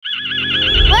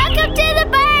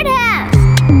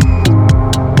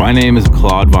My name is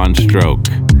Claude Von Stroke.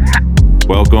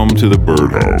 Welcome to the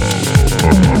Birdhouse.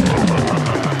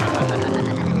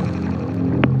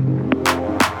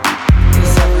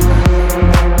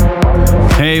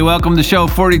 Hey, welcome to show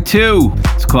 42.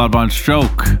 It's Claude Von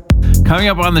Stroke. Coming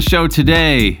up on the show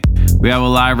today, we have a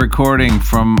live recording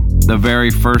from the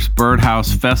very first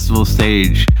Birdhouse Festival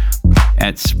stage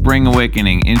at Spring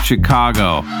Awakening in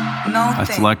Chicago. I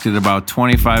selected about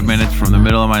 25 minutes from the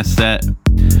middle of my set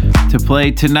to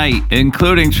play tonight,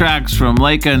 including tracks from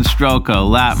Leica and Stroka,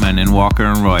 Latman, and Walker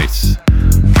and Royce.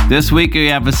 This week we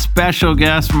have a special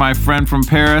guest, my friend from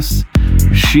Paris,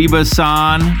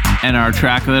 Shiba-san, and our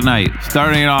track of the night.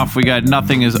 Starting it off, we got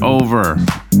Nothing Is Over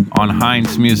on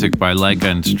Heinz Music by Leica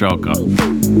and Stroka.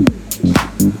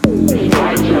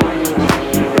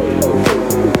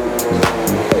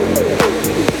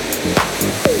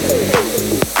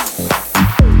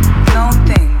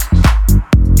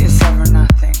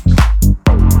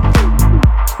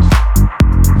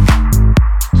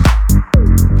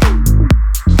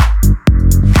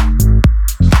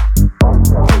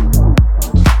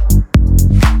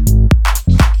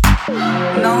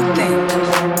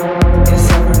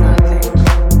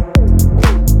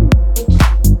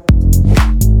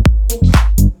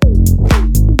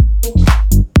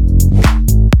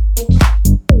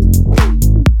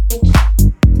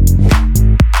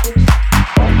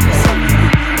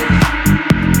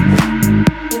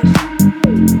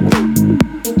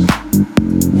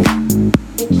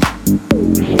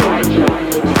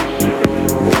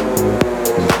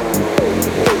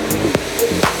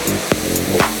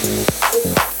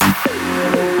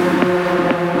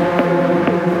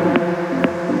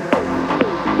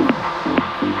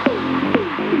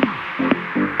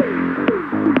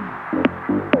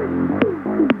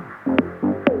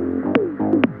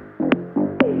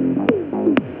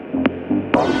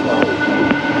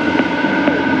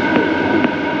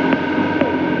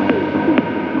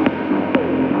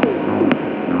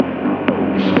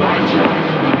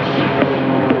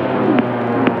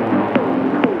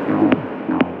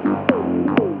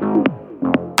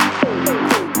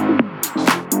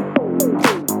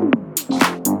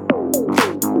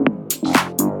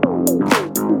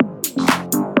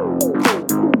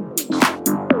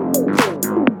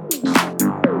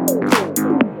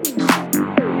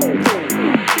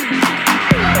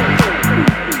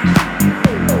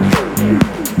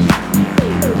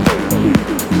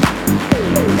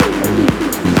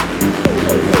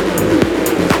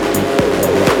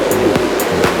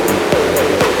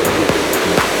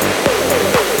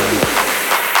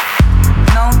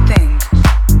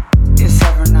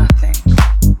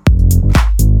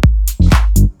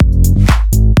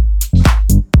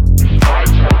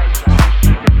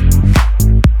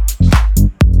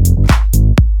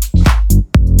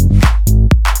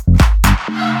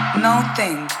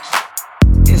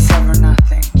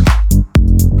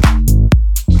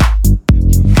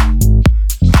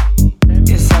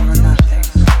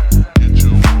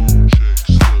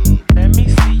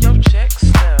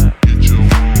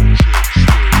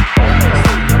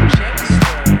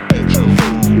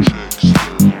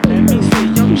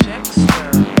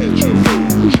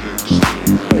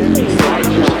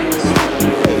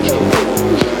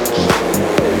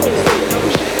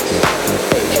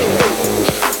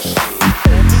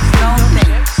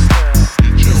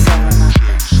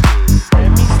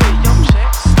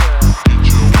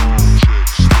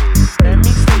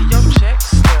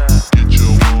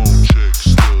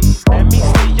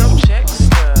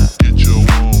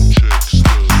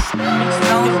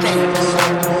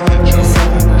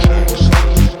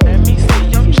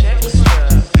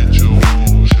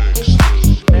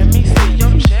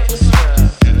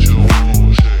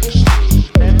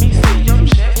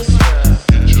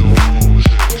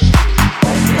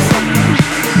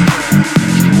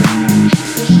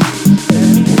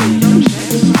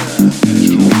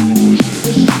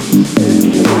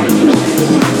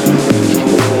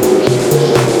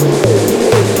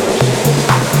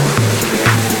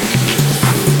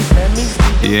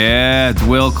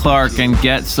 Clark and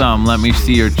Get Some. Let me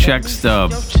see your check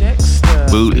stub.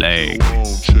 Bootleg.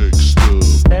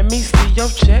 Let me see your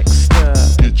check stub.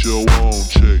 Get your own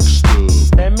check stub.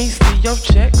 Let me see your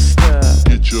check stub.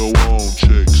 Get your own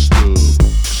check stub.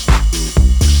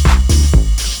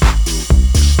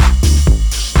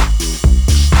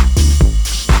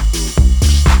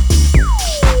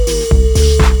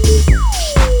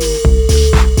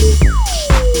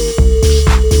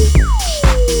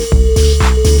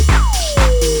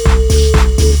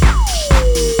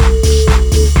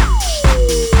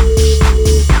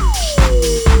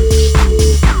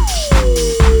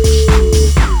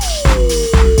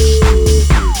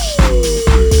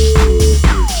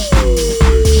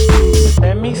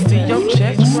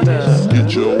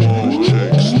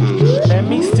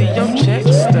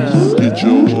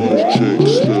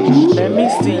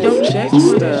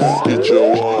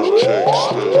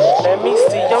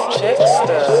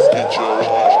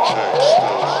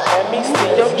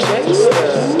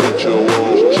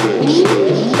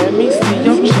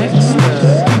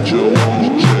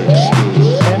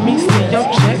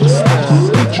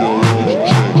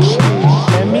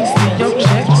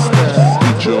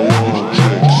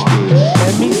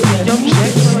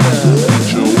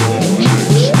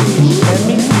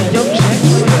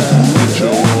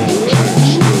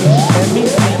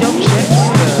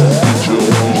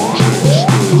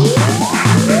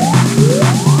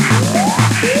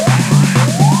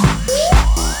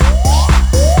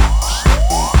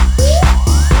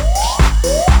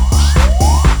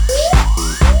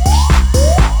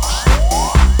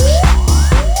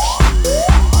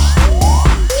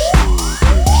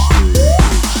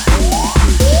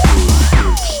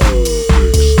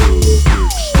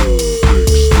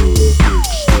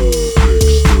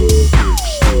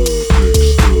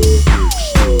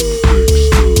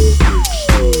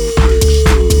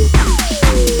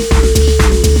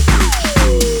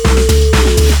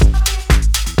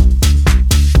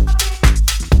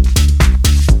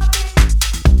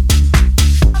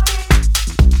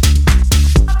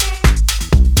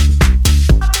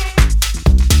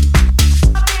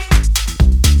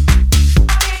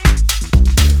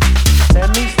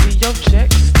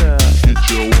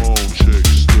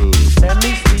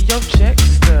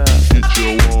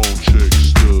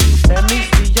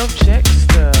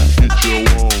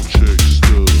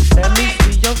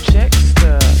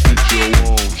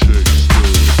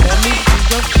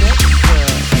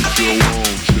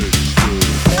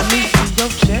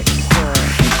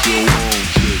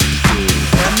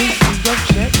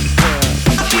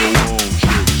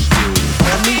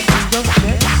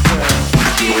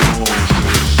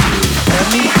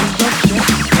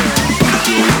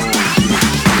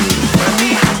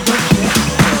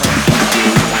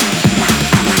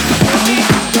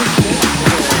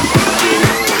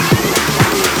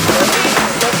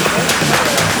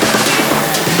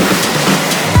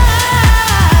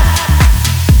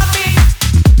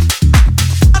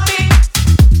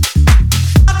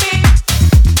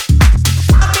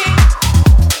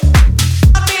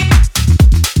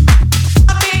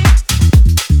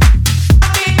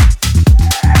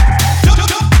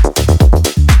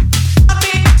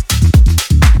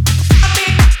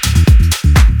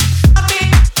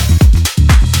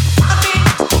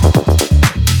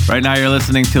 Right now you're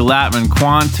listening to Latman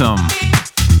Quantum,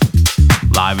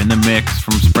 live in the mix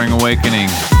from Spring Awakening,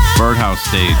 Birdhouse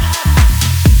stage.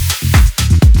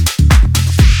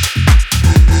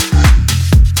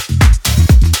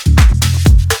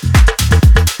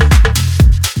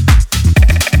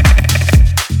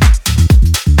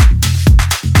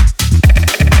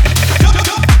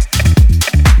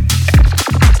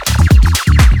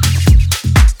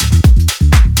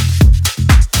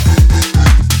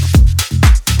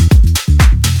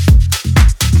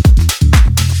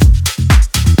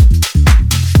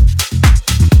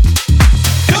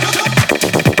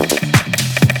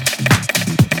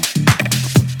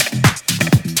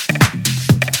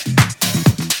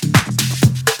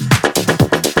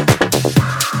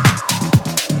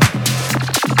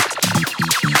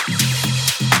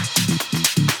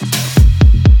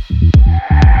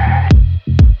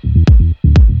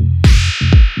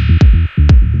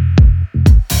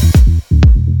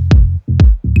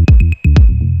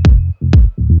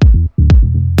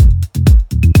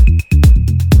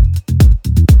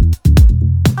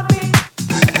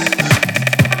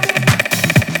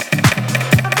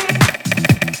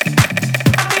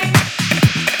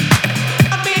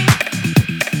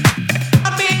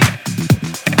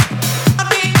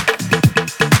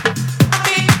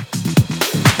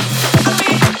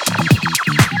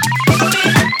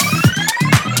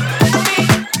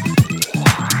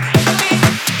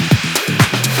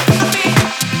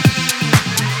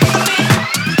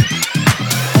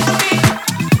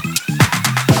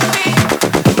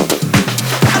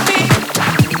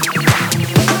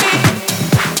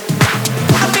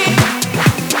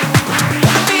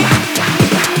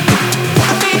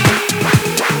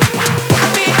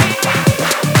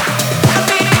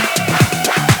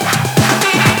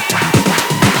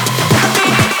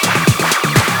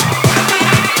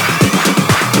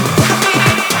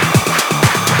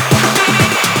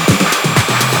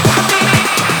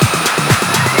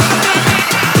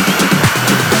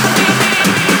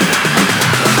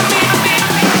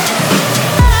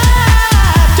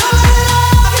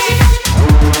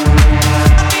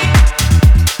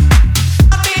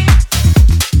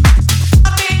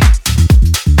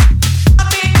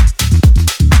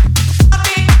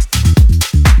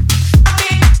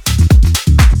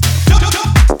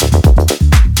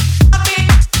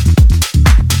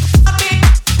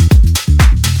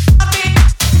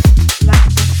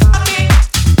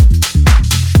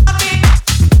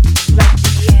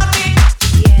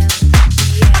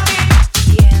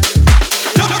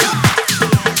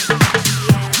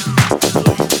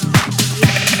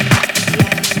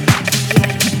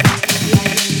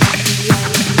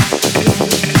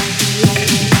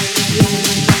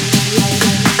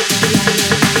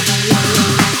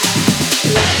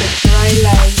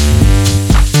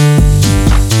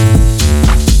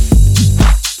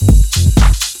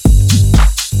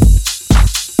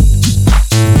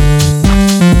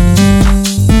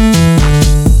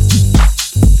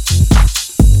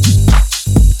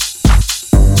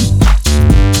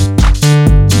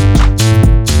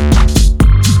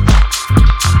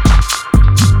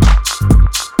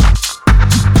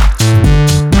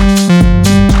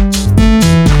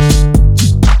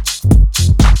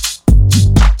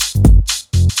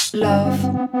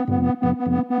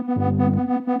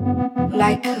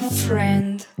 like a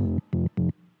friend,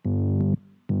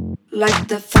 like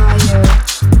the fire.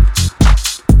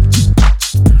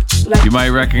 Like you might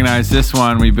recognize this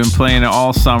one. We've been playing it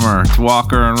all summer. It's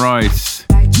Walker and Royce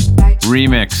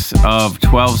remix of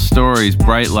 12 Stories,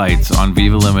 Bright Lights on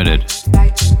Viva Limited.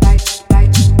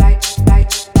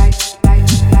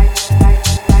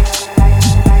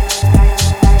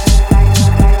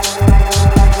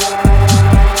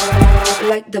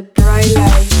 Like the bright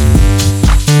light.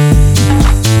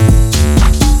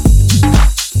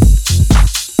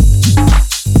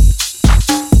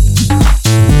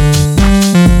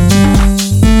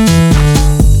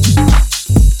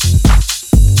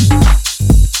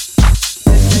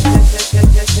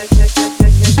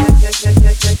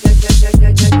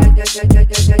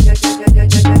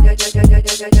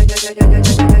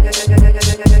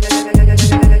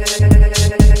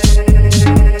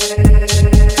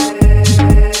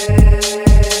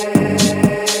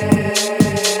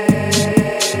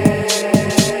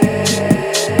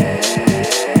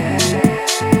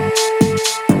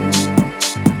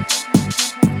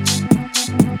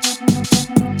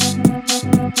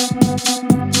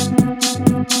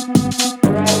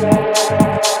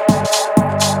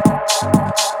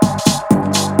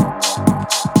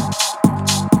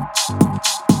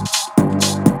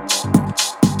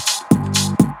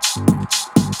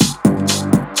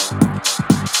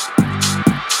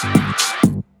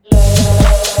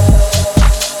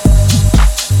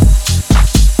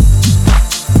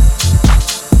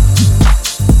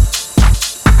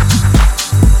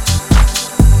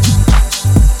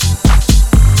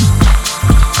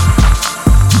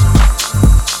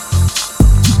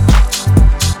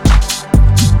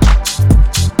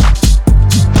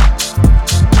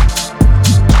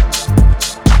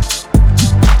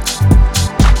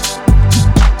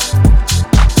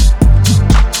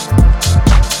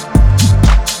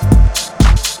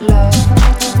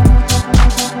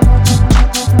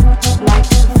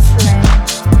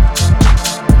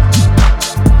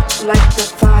 like the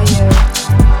fire,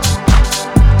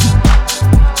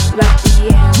 like the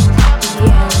end, the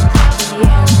end, the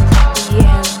end, the end,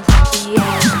 the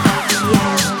end, the end, the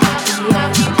end, the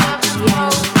end, the end, the end, the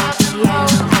end, the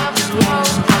end.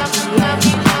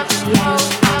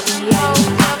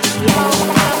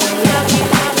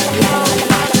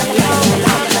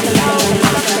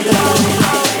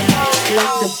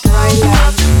 Like the bright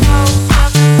light.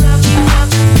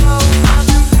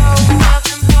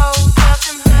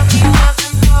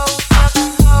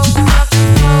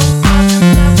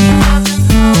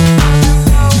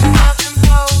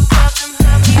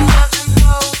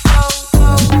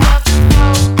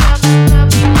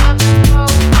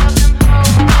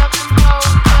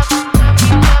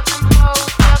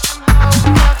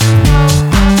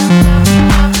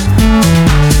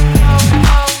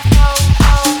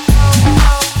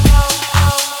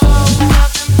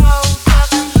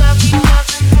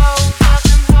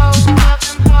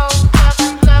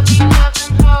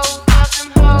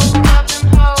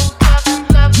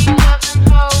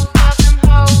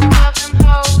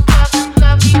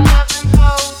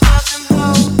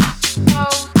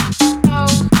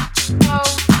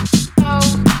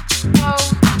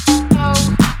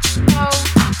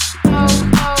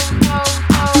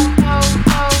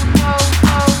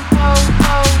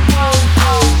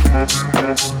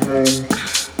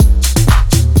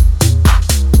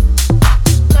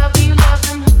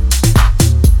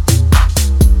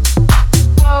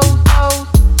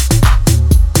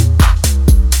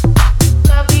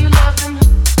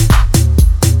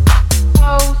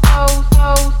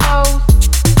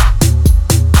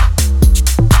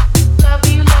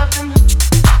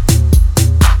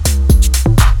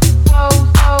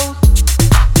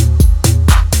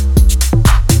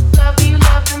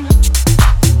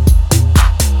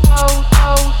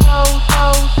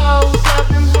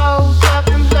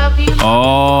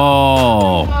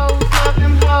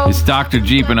 Dr.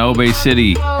 Jeep and Obey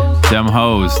City, Them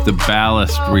Hoes, the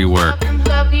Ballast rework.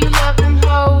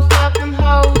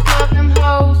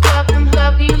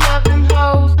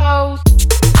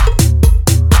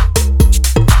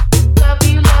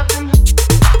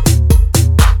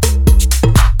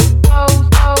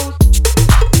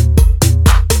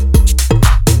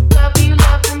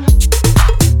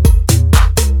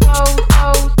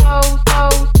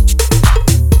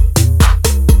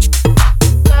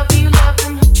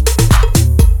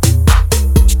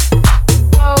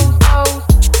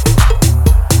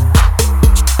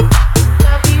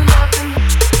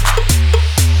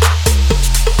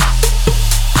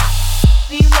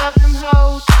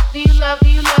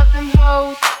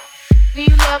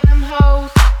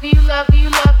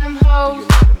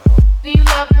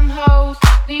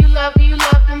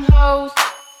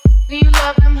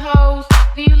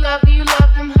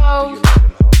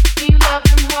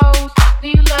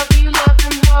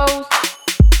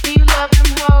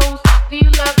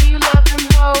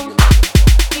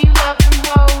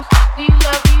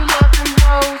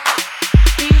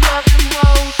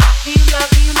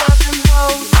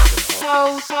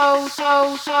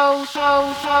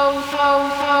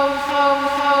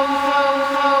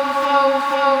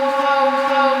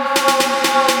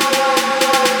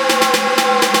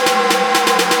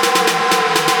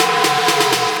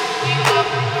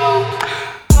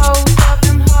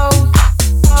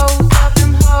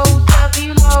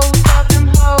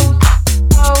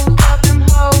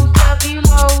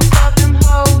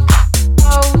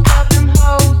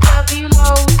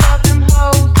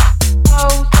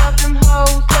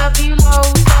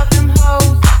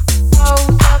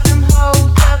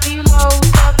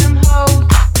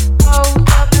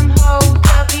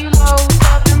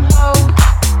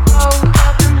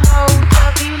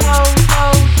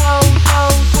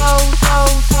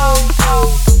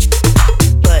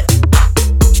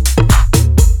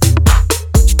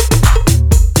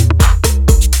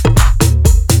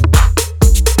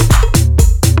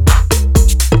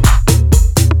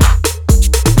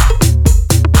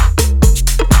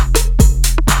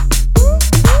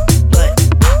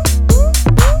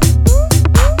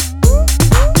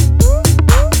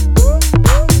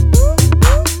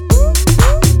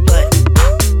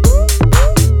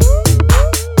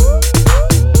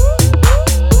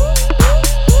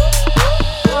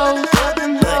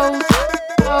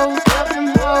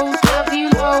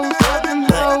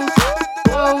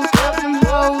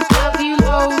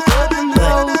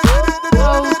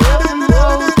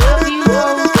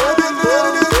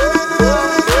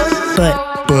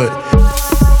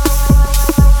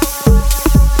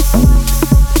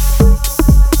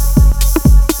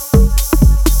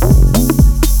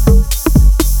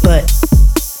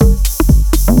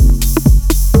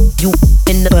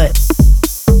 in the butt.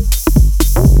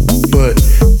 Butt.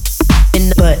 In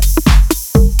the butt.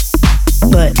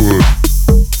 Butt.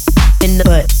 In the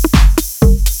butt.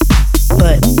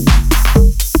 Butt.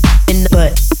 In the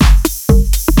butt.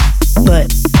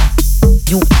 Butt.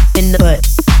 You in the butt.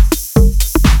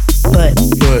 Butt.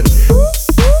 Butt.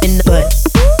 In the butt.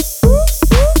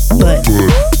 Butt.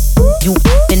 You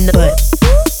in the butt.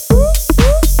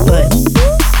 Butt.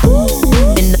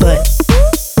 In the butt.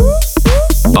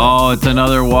 Oh, it's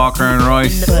another Walker and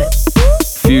Royce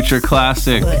future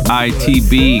classic,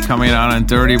 ITB, coming out on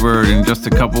Dirty Bird in just a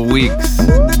couple weeks.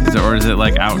 Or is it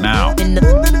like out now?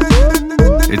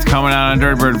 It's coming out on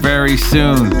Dirty Bird very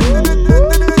soon.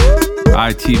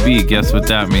 ITB, guess what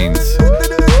that means?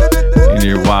 In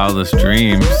your wildest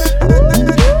dreams.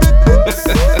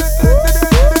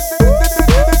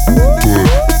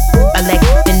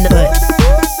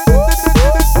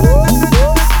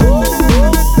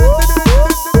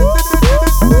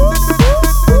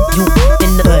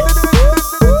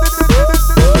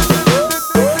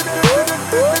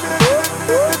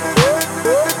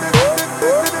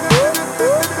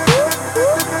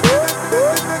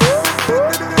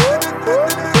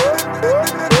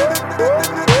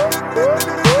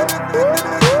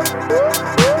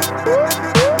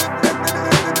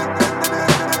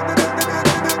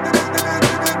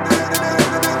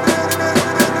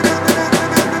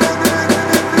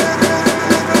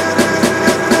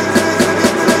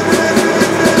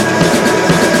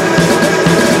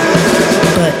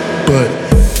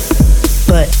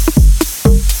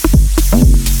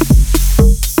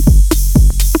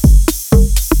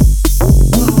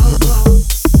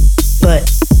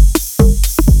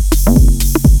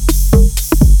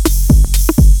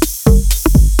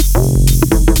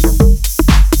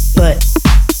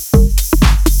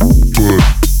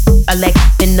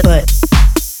 the butt.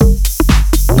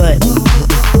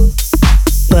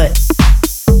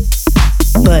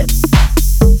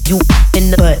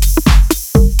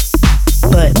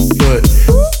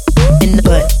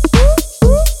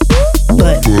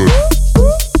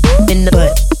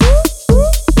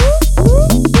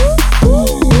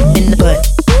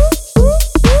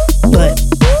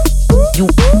 You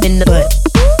in the butt.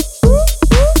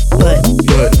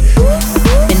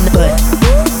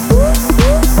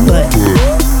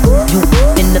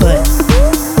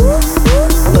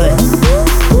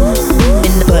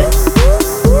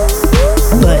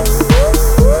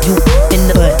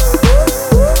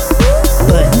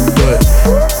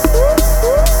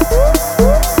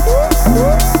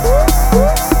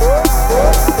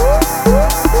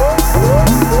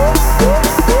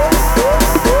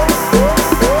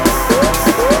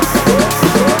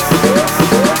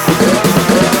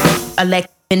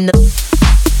 In the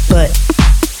butt.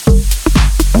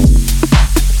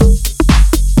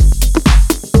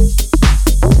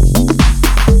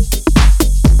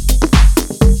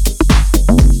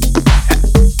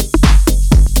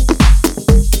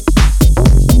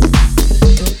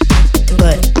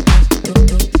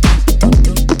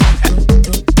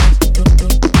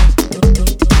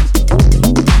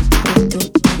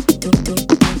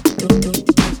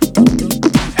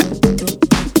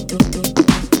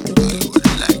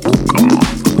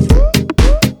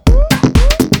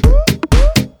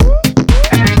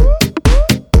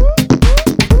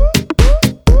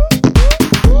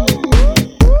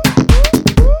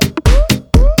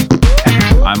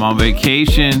 On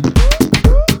vacation,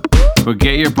 but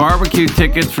get your barbecue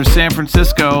tickets for San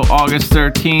Francisco August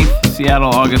 13th,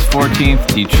 Seattle August 14th,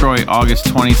 Detroit August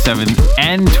 27th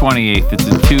and 28th. It's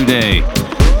a 2-day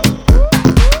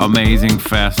amazing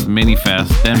fest, mini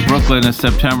fest. Then Brooklyn is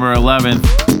September 11th.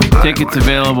 Tickets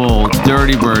available at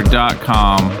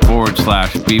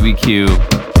dirtybird.com/BBQ.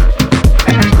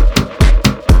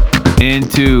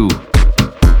 Into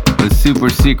the super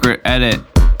secret edit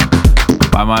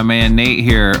by my man Nate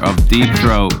here of Deep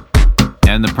Throat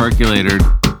and the Percolator,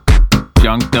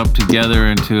 junked up together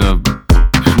into a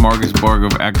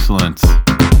smorgasbord of excellence.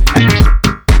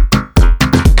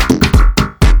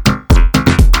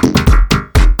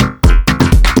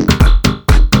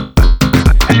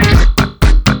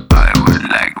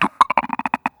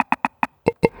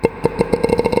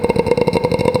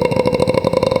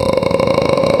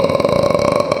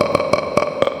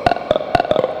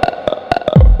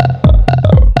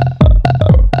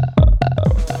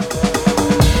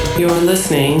 You're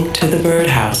listening to The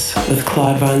Birdhouse with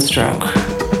Claude Von Stroke.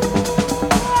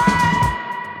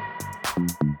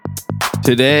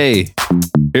 Today,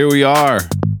 here we are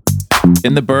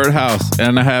in the Birdhouse,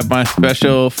 and I have my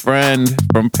special friend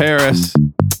from Paris,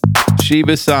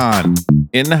 Shiba-san,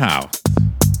 in the house.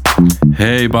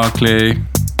 Hey, Barclay.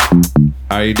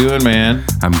 How you doing, man?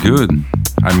 I'm good.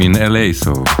 I'm in LA,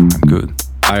 so I'm good.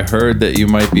 I heard that you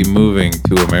might be moving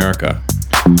to America.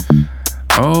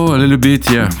 Oh, a little bit,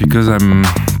 yeah, because I'm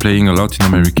playing a lot in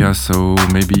America, so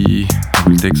maybe I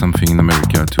will take something in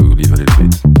America to live a little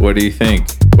bit. What do you think?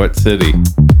 What city?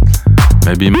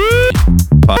 Maybe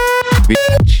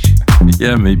Beach.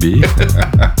 yeah, maybe.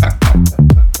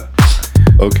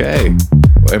 Okay.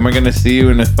 Am I gonna see you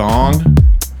in a thong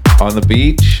on the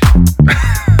beach?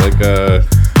 Like a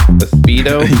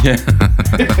Speedo? Yeah.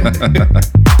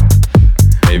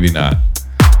 Maybe not.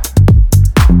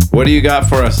 What do you got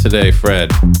for us today,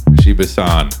 Fred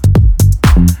Shiba-san?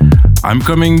 I'm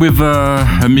coming with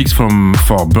a mix for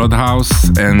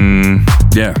Birdhouse and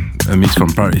yeah, a mix from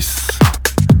Paris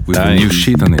with a new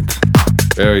shit on it.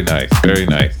 Very nice, very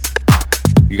nice.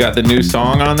 You got the new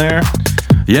song on there?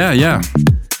 Yeah.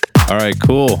 All right,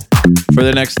 cool. For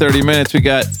the next 30 minutes, we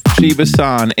got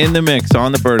Shiba-san in the mix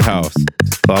on the Birdhouse.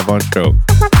 It's Claude Von Stroke.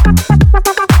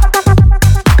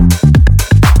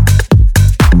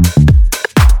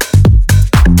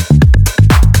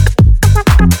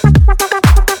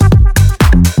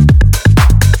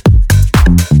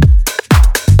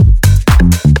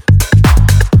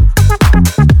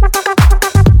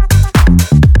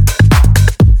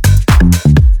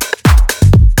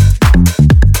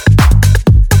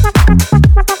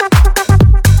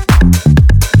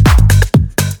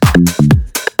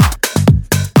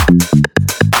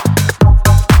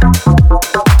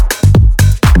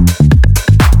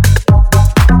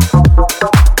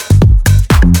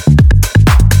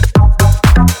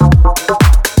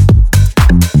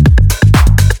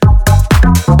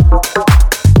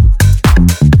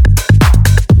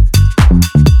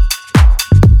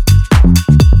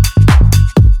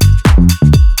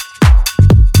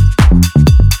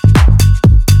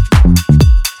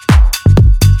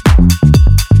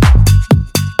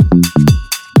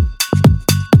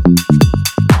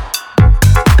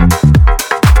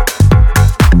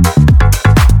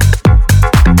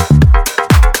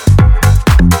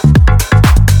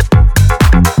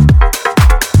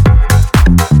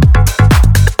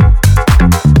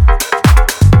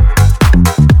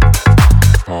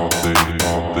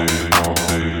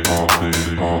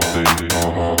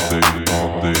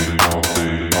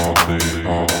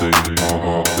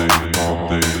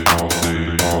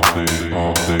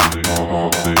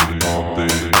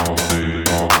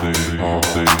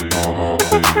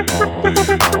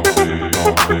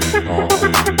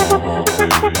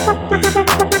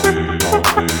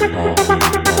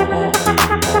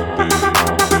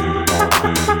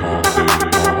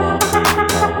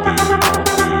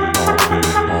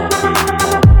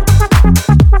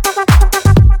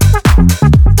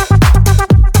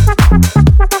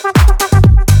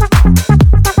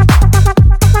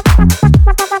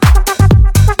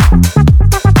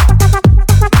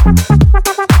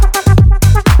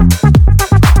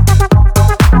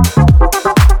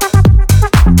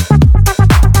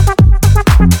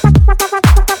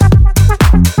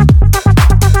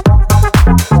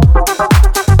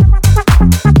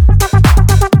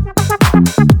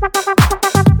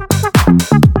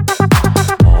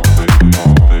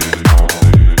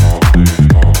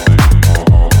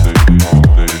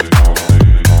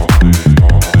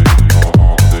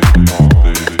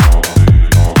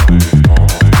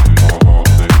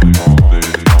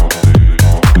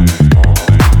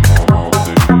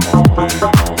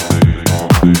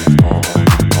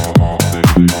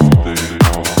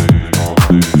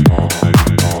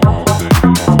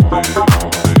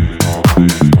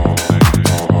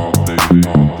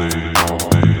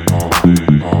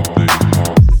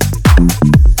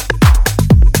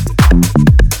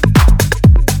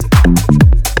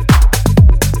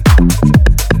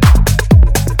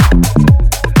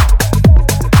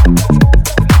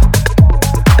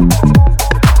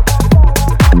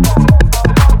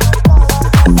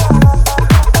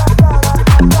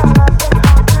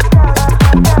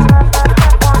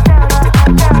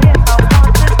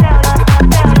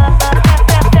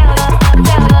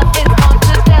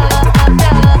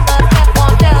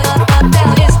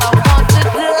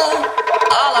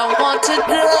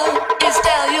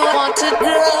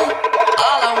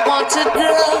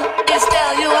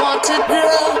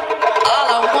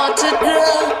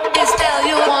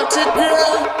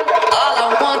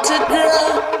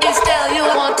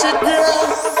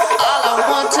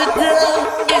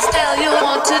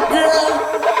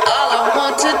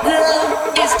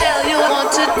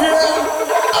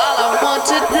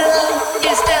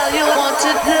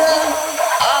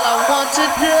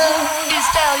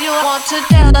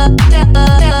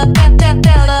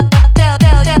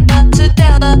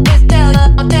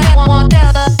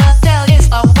 Is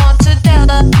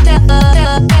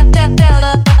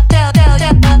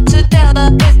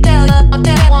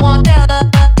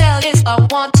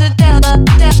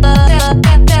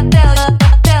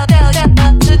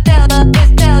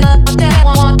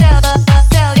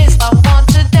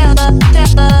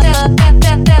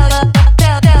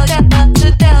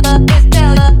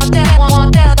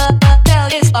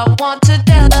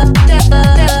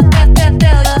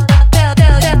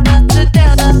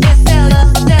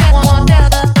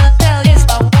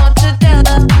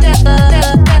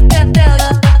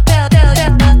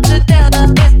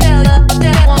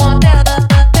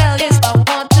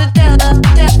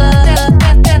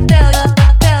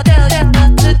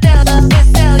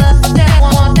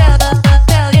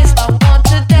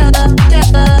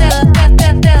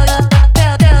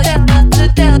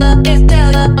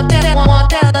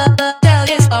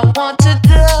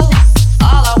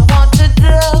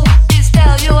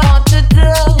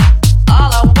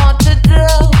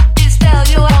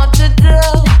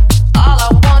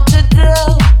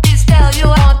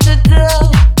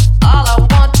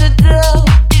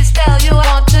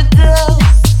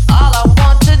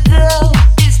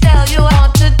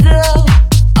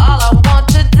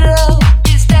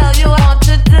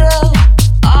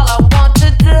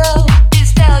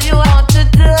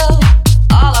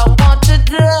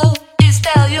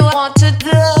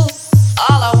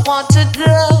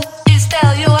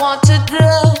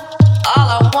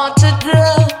want to do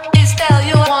is tell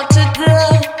you what to do.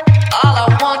 All I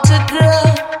want to do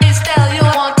is tell you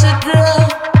what to do.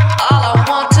 All I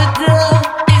want to do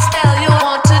is tell you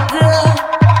what to do.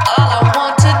 All I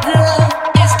want to do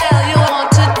is tell you what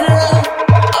to do.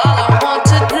 All I want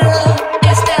to do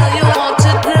is tell you what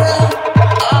to do.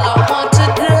 All I want to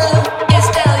do is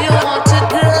tell you what to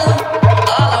do.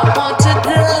 All I want to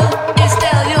do is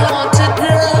tell you what to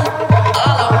do.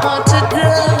 All I want to do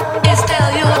is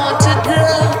tell you what to do.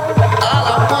 All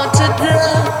I want to do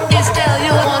is tell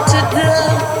you what to do.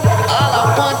 All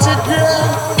I want to do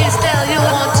is tell you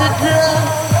what to do.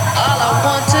 All I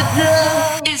want to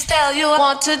do is tell you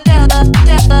what to do.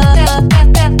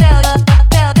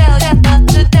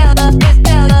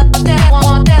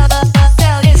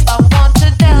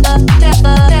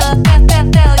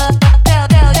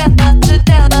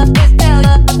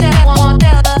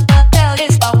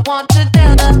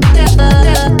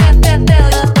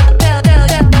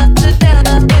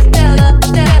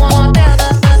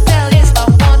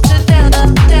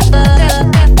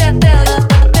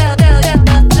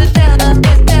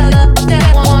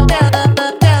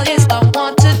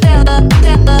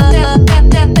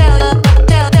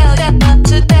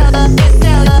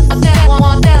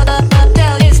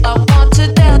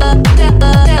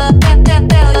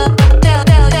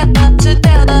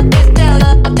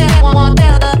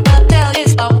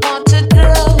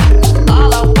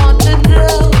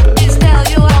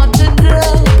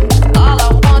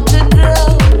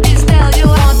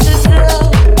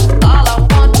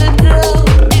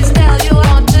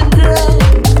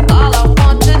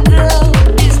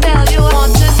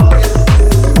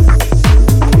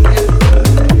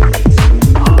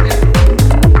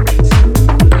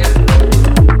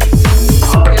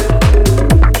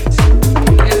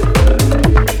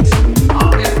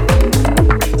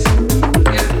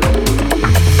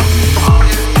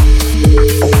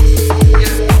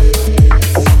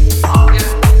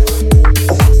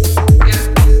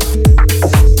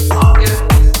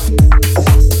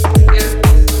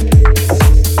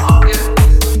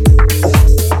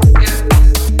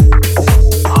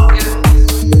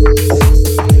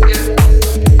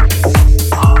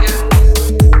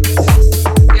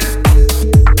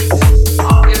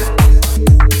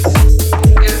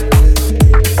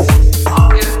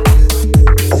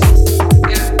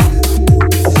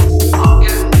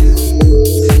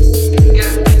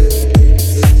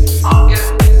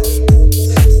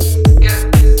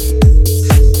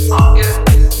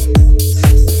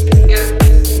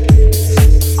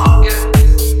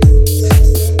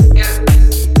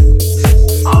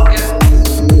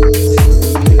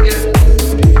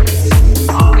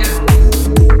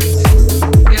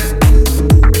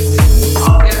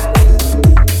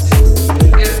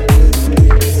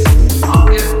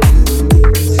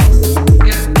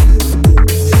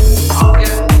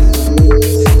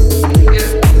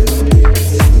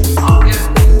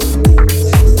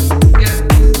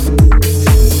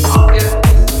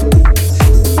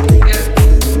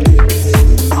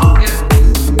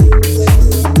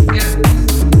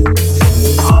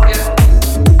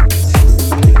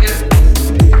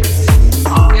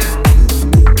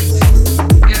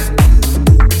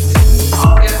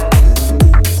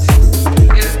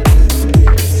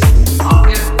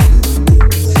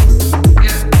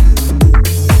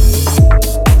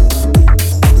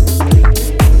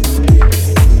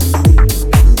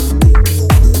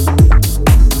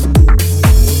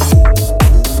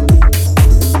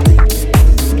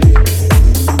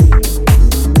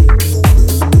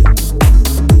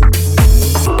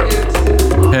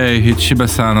 It's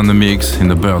Shiba-san on the mix in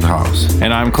the Birdhouse.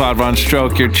 And I'm Claude Von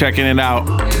Stroke. You're checking it out.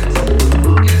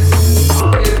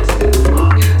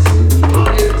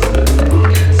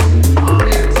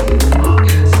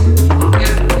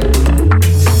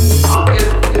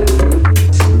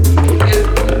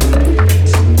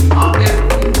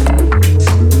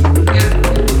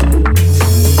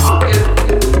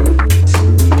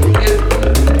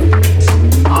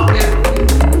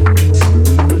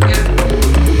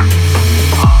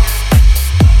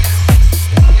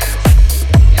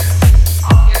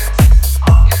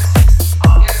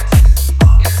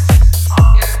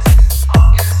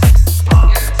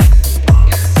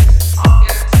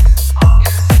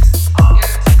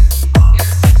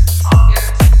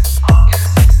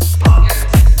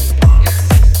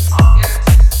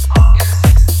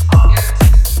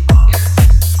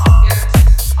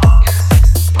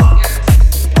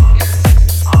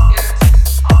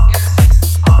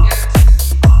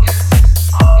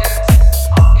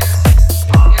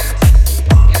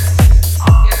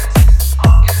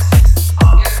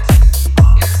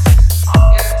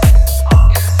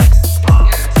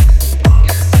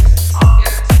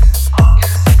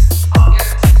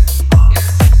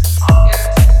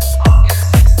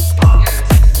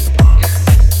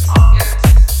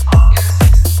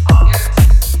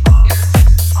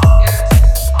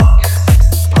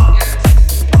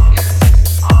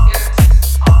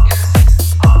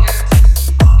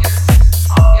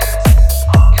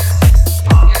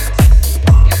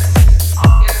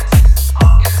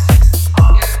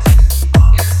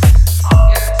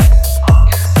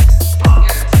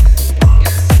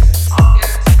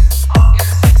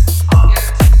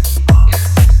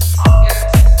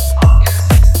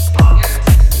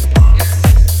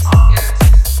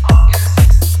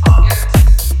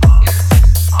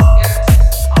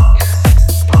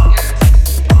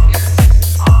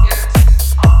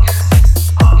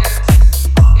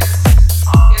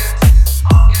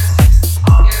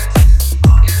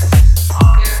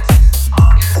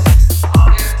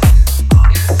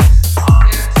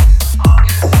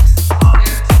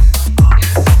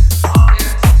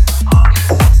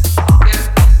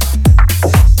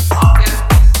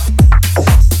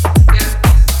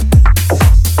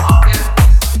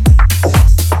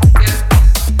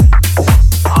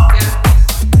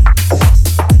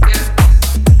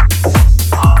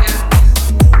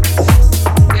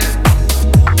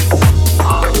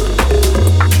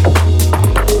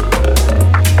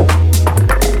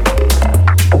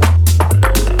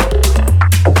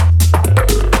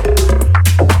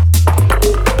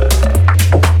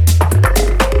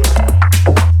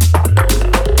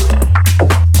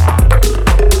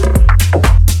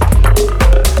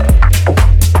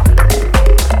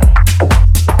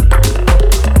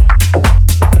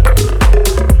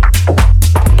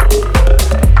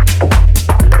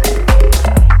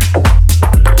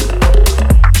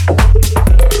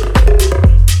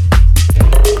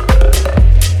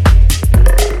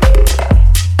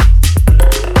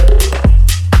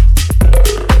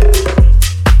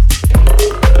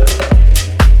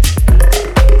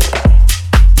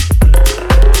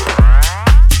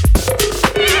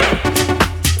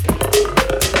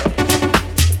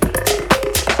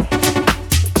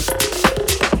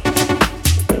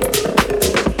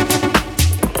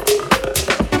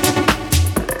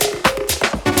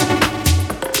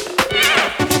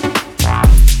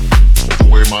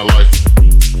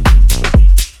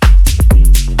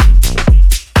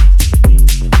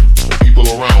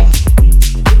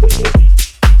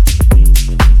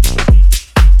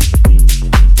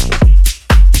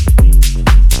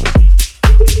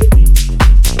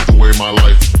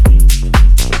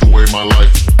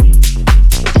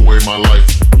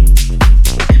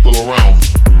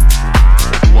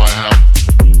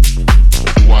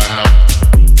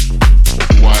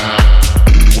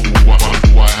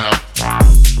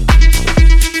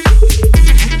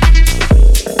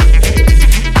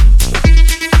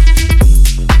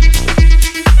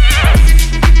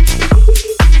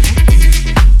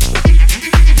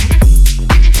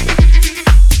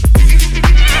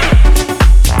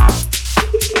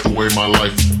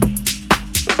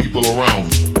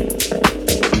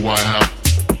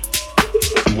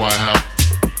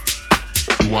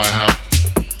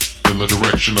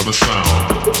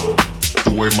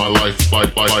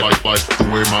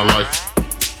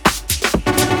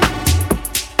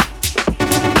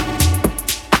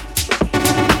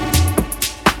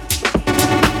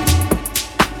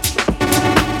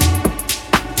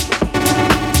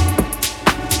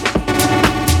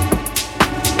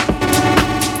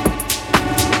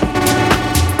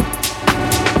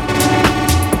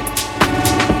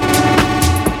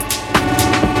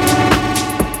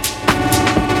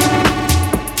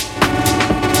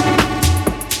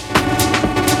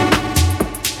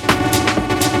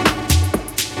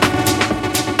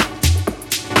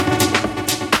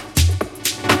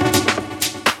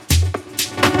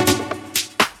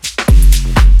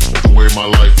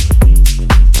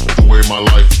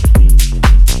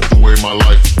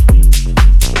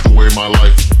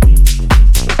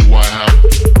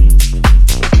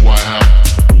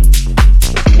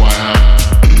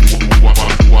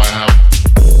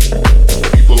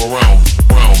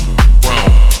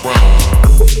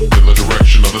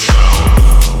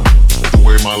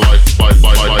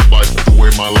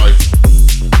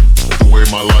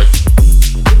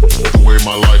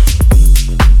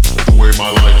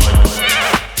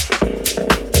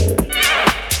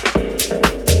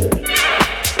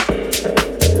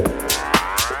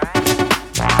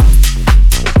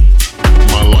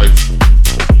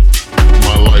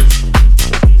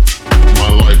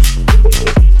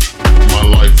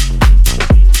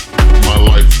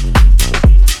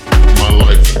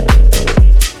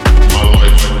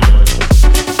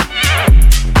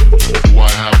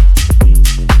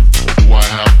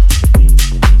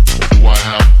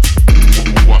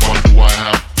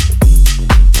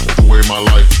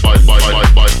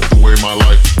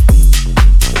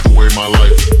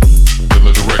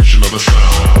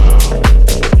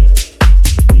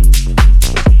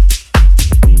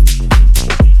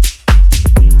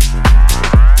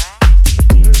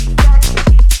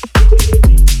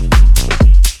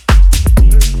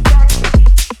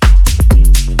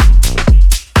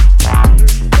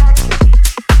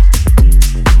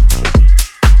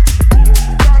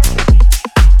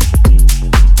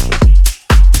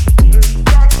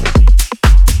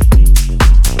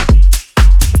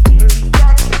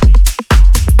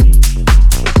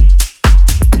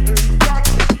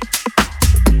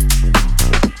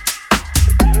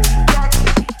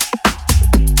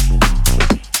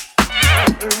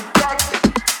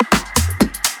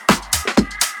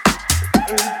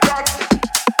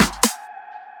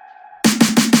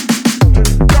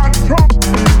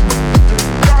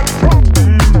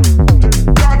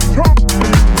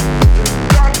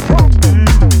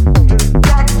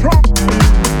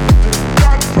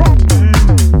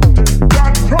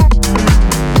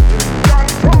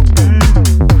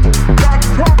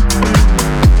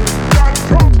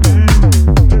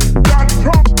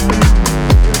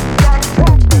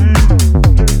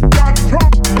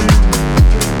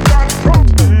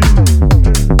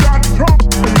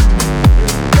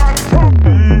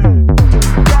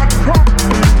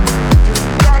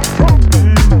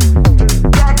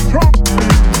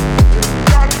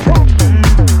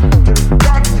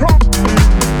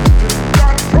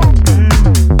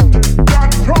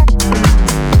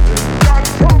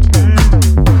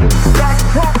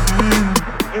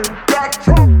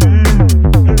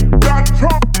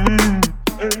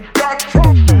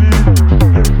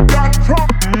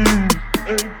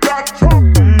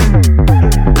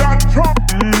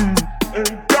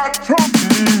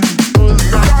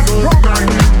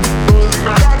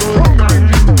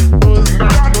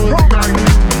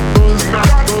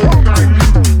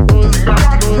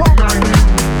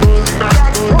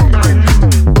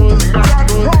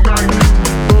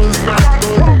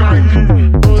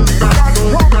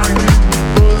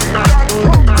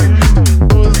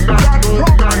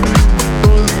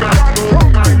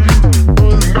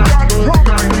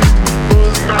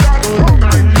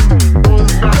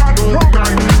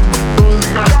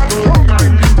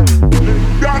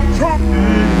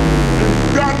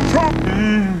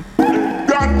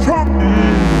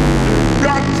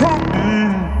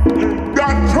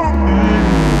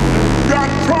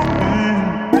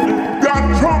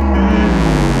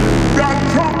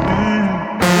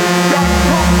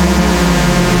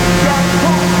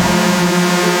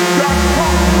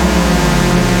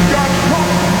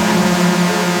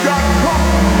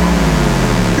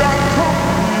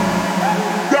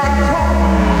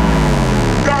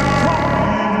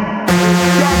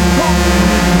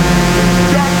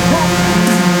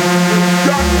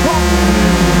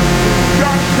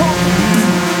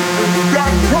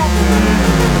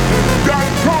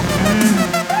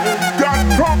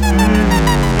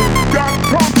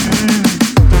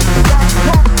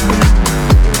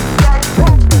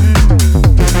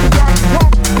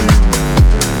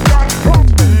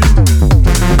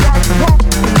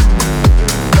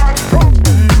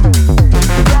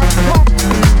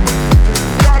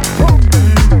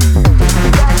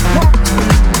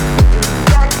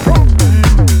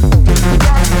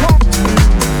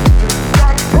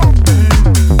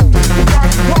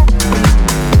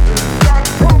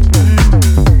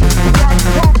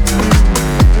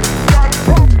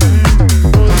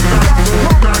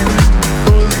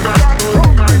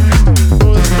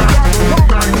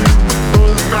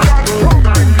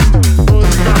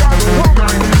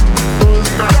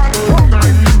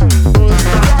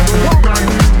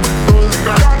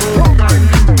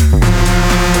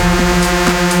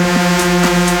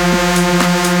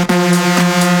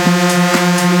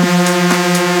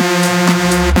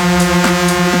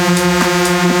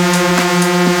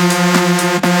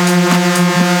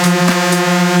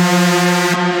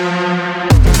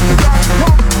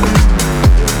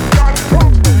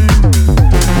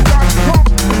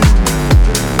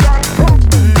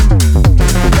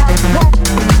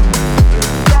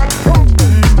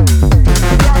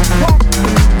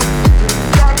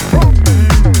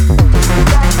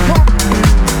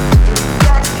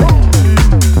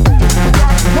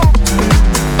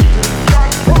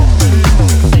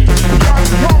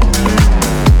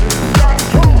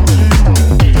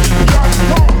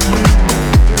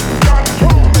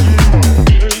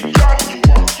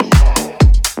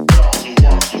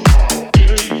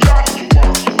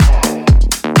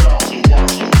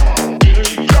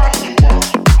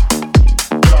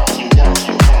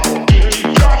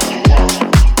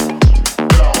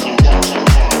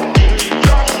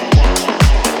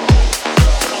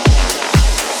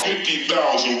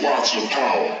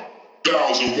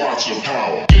 50,000 watts of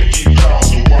power.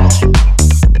 50,000 watts.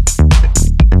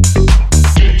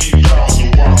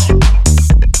 50,000 watts.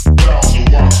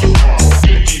 1,000 watts of power.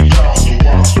 50,000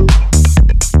 watts.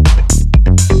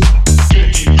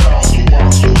 50,000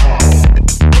 watts of power.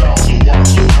 1,000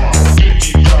 watts of power.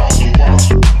 50,000 watts.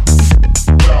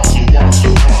 1,000 watts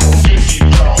of power. 50,000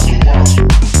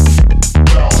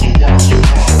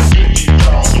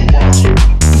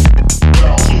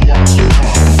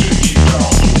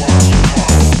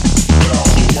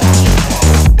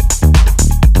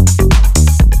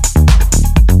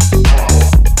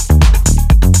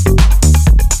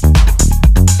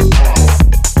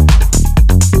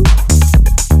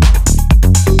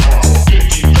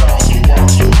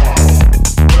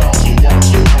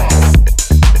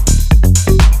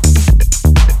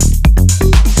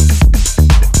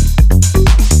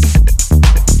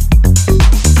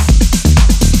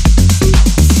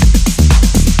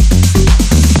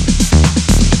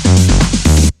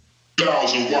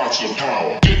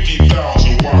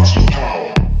 watts.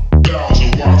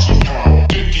 1,000 watts of power.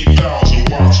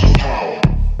 50,000 watts.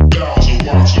 1,000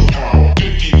 watts of power.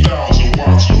 50,000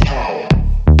 watts of power.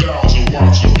 1,000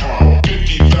 watts of power.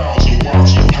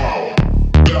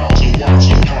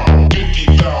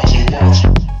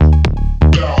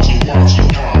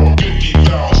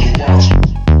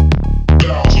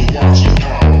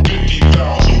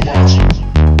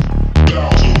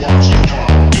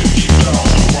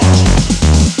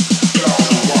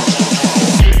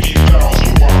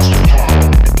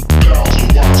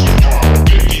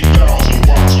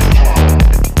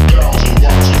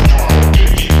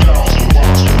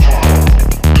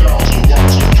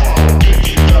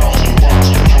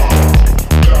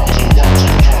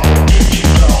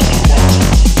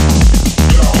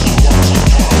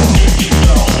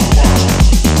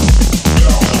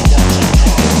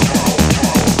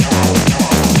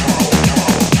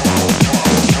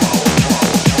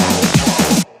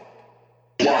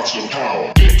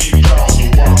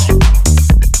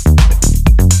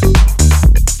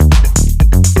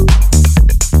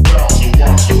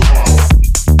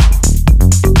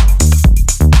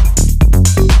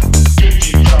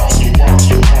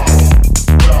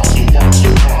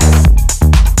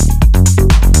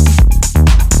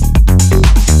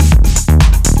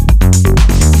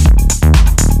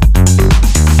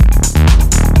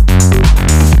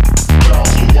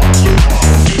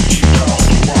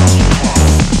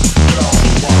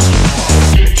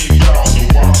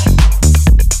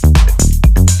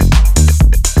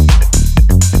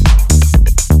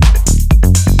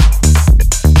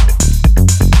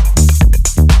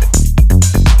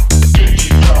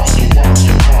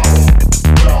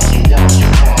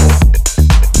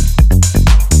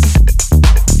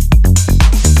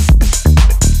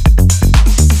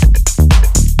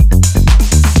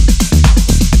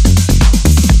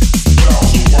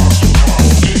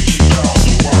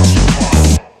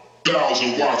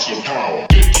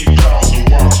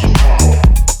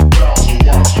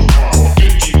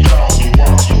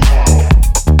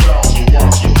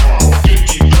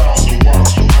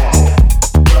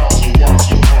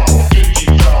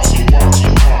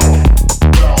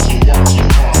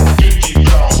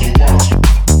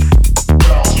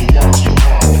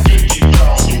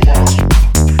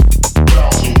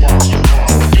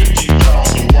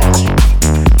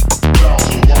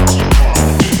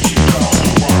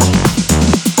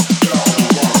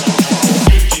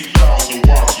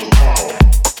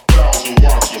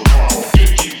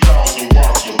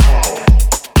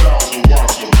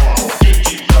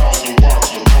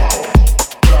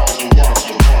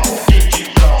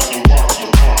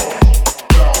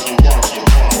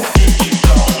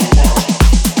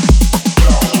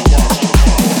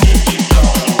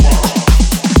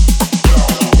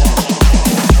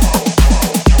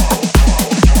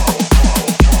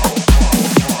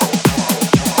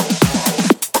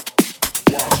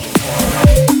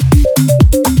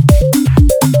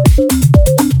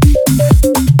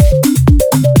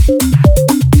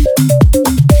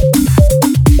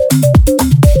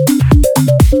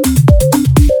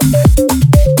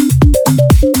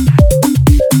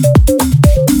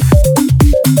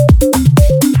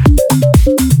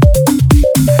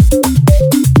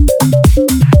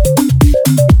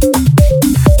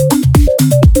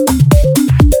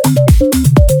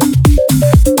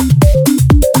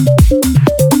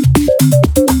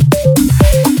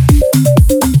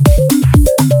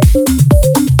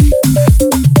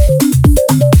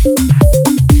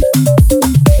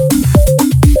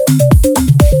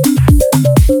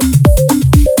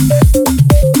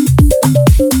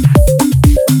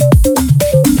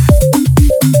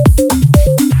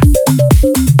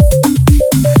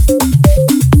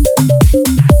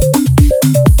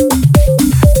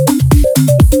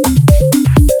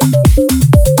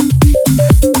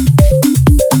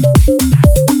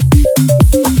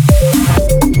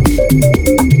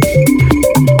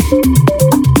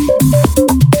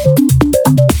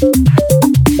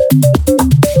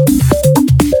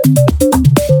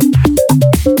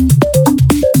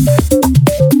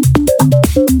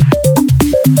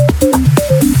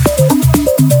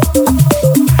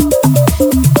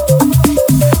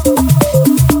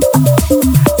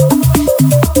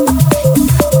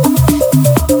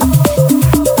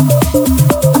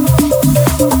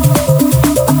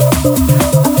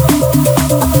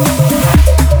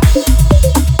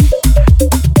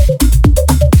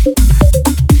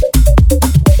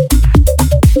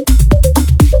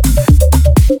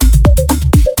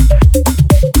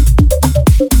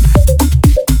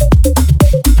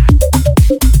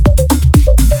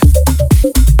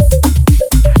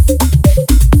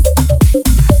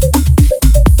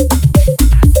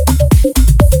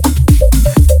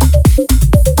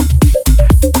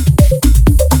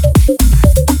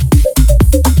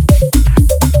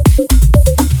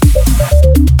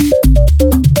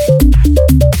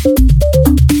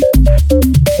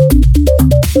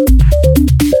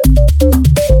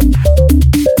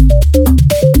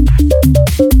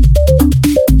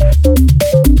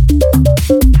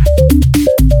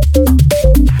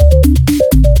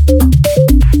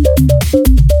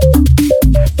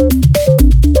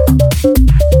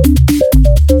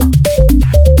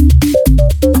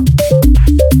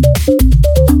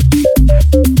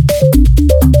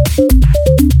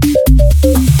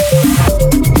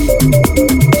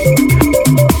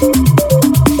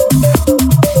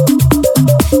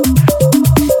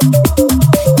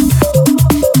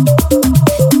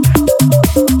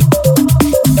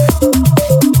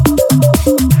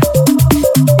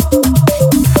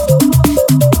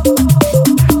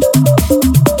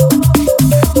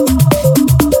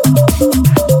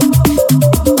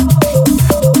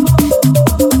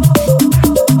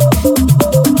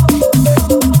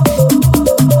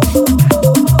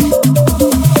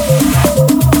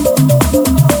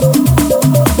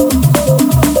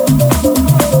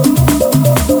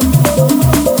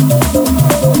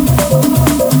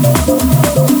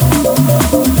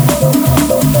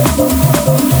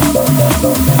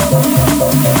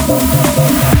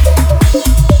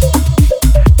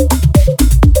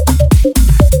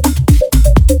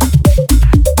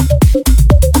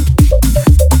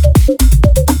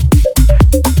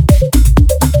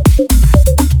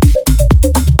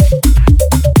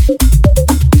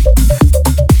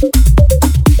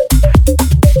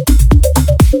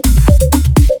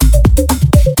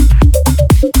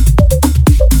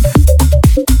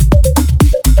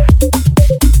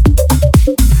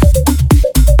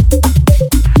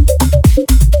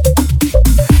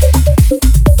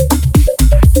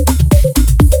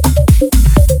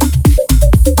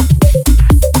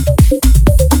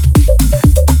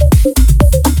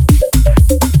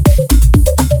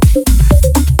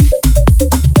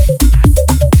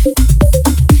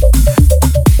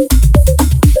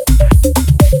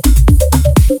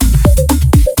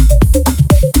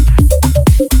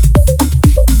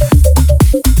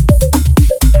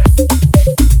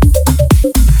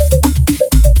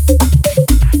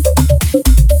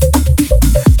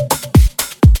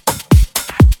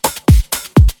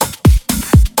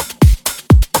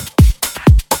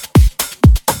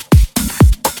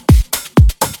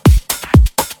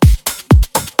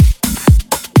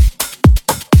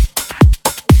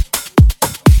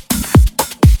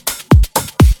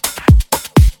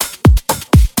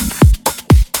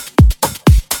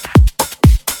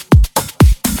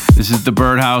 This is the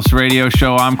Birdhouse Radio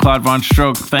Show. I'm Claude Von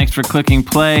Stroke. Thanks for clicking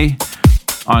play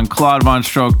on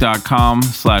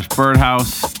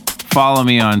claudevonstroke.com/birdhouse. Follow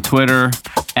me on Twitter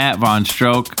 @Von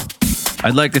Stroke.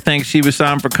 I'd like to thank Shiba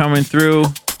San for coming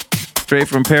through straight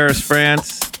from Paris,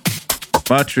 France.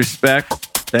 Much respect.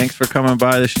 Thanks for coming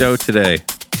by the show today.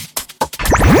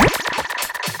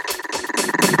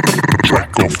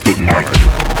 Track of the night.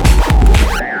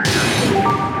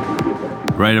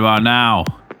 Right about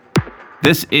now,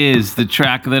 this is the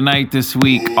track of the night this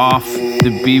week off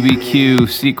the BBQ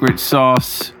Secret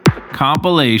Sauce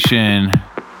compilation.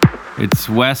 It's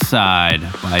West Side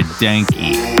by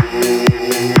Danky.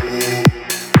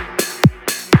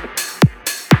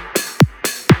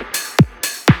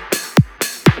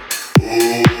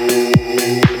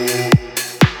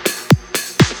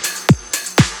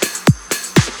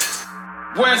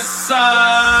 West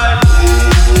Side.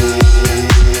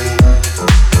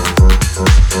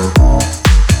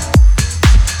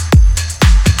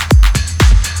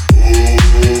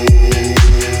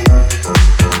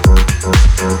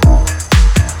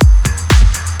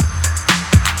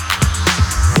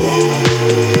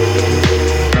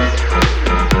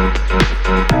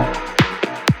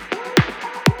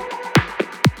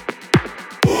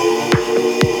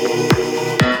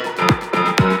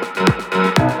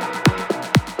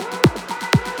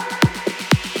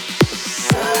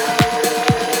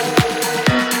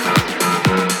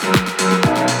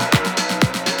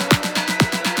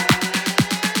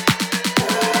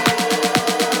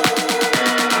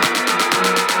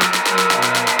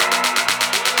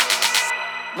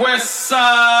 West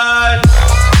Side.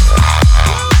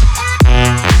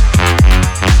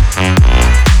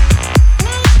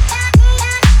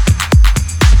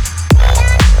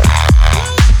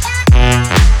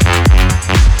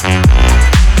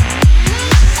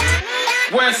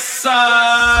 West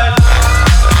Side.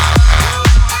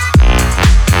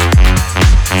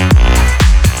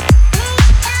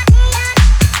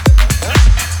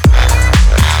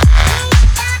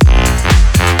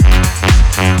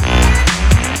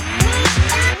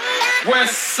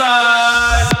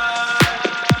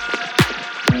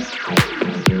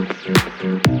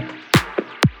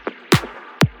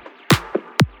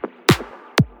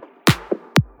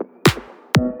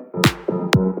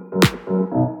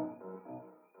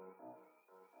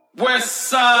 West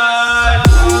Side.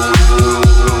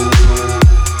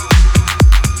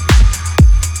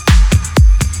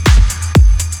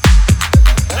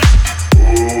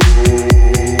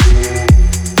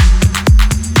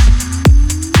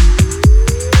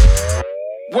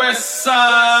 West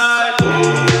Side.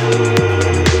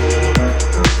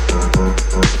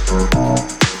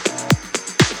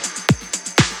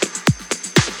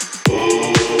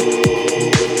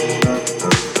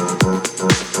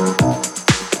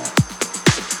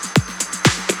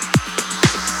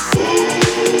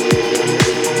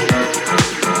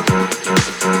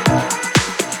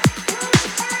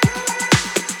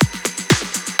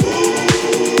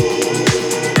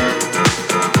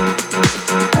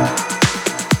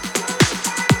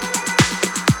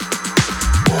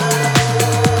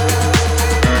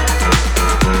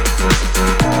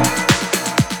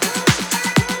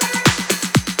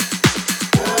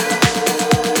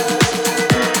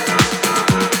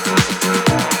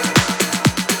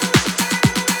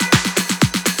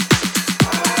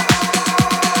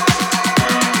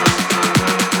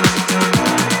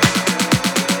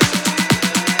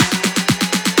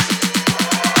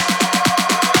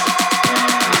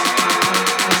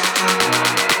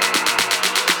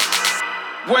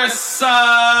 West Side. West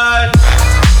Side.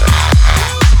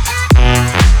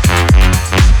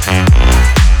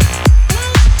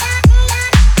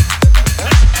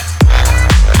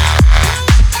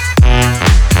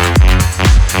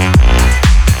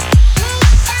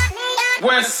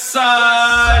 West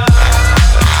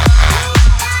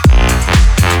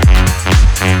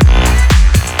Side.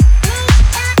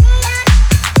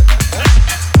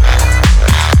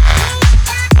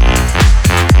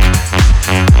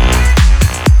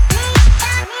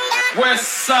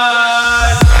 West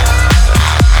Side.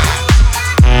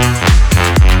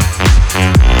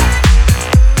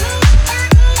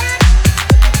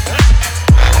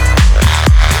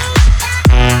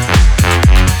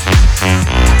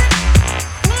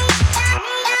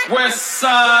 West Side. West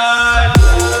Side.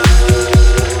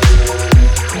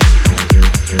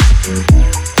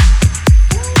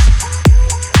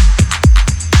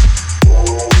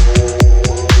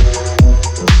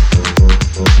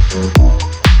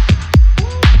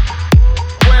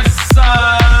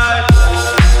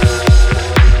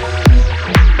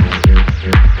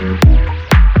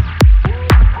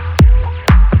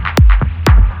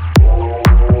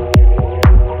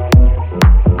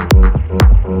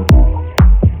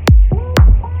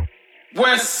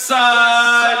 West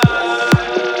Side.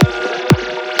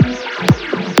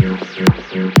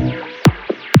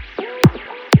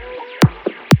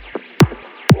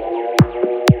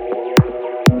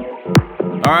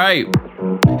 All right.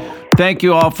 Thank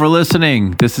you all for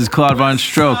listening. This is Claude Von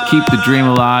Stroke. Keep the dream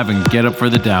alive and get up for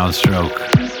the downstroke.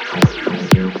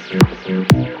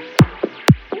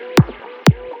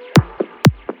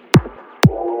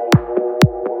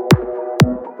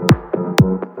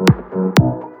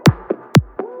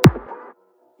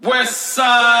 West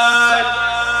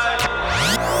Side.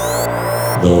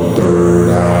 The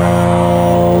Birdhouse.